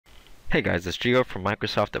Hey guys, it's Gio from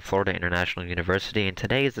Microsoft at Florida International University, and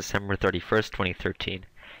today is December 31st, 2013.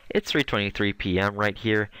 It's 3:23 p.m. right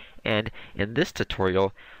here, and in this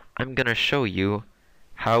tutorial, I'm going to show you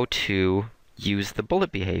how to use the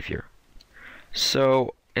bullet behavior.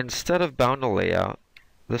 So, instead of bound to layout,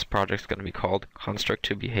 this project's going to be called Construct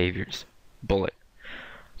to Behaviors Bullet.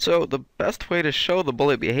 So, the best way to show the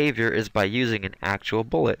bullet behavior is by using an actual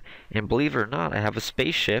bullet, and believe it or not, I have a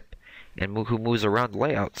spaceship who moves around the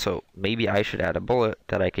layout, so maybe I should add a bullet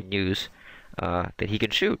that I can use that he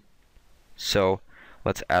can shoot. So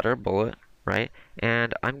let's add our bullet, right?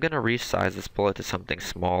 And I'm gonna resize this bullet to something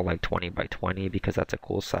small like 20 by 20 because that's a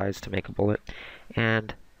cool size to make a bullet,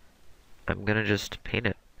 and I'm gonna just paint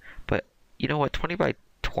it. But you know what, 20 by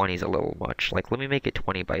 20 is a little much. Like, let me make it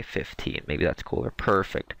 20 by 15. Maybe that's cooler.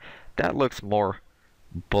 Perfect. That looks more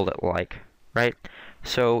bullet-like, right?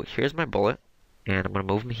 So here's my bullet, and I'm going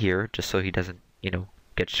to move him here just so he doesn't,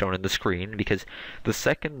 get shown in the screen, because the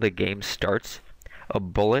second the game starts, a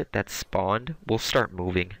bullet that's spawned will start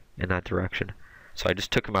moving in that direction. So I just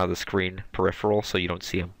took him out of the screen peripheral so you don't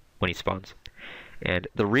see him when he spawns. And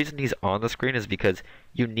the reason he's on the screen is because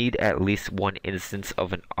you need at least one instance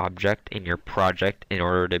of an object in your project in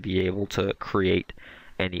order to be able to create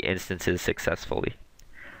any instances successfully.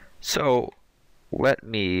 So let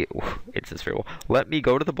me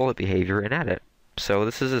go to the bullet behavior and add it. So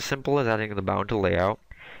this is as simple as adding the bound to layout.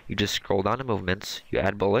 You just scroll down to movements, you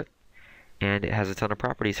add bullet, and it has a ton of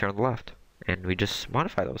properties here on the left, and we just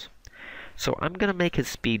modify those. So I'm gonna make his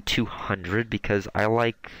speed 200 because I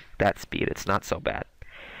like that speed. It's not so bad.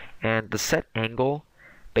 And the set angle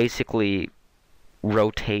basically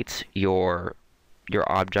rotates your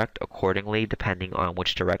object accordingly depending on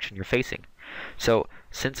which direction you're facing. So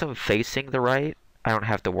since I'm facing the right, I don't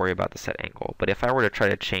have to worry about the set angle. But if I were to try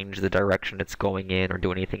to change the direction it's going in or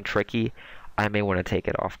do anything tricky, I may want to take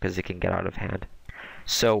it off because it can get out of hand.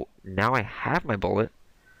 So now I have my bullet,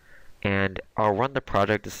 and I'll run the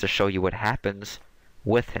project just to show you what happens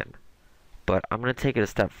with him. But I'm going to take it a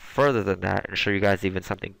step further than that and show you guys even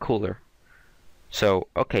something cooler. So,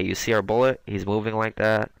 okay, you see our bullet? He's moving like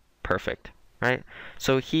that. Perfect, right?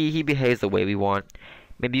 So he behaves the way we want.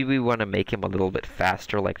 Maybe we want to make him a little bit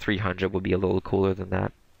faster, like 300 would be a little cooler than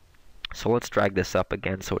that. So let's drag this up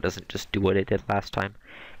again so it doesn't just do what it did last time.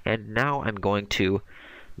 And now I'm going to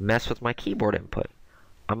mess with my keyboard input.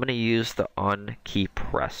 I'm going to use the on key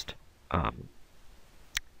pressed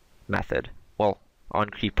method. Well,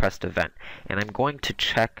 on key pressed event. And I'm going to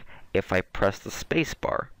check if I press the space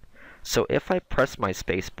bar. So if I press my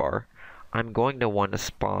space bar, I'm going to want to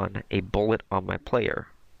spawn a bullet on my player,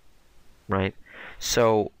 right?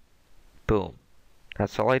 So, boom.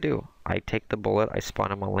 That's all I do. I take the bullet, I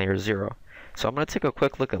spawn him on layer 0. So I'm going to take a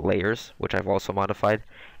quick look at layers, which I've also modified,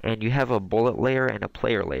 and you have a bullet layer and a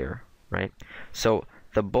player layer, right? So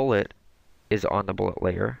the bullet is on the bullet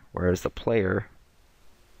layer, whereas the player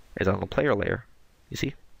is on the player layer. You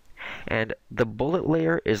see? And the bullet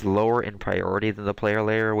layer is lower in priority than the player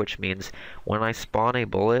layer, which means when I spawn a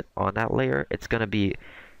bullet on that layer,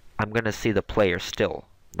 I'm going to see the player still.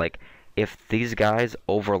 Like, if these guys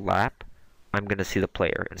overlap, I'm going to see the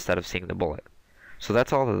player instead of seeing the bullet. So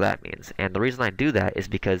that's all that means. And the reason I do that is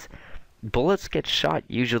because bullets get shot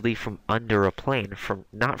usually from under a plane,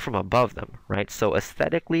 not from above them, right? So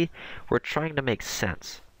aesthetically, we're trying to make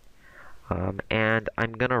sense. And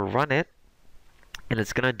I'm going to run it, and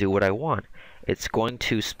it's going to do what I want. It's going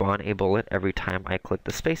to spawn a bullet every time I click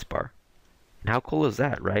the spacebar. And how cool is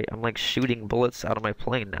that, right? I'm like shooting bullets out of my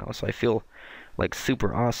plane now, so I feel like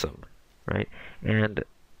super awesome, right? And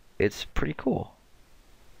it's pretty cool.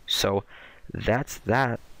 So that's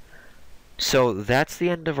that. So that's the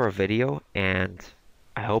end of our video, and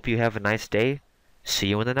I hope you have a nice day. See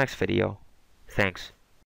you in the next video. Thanks.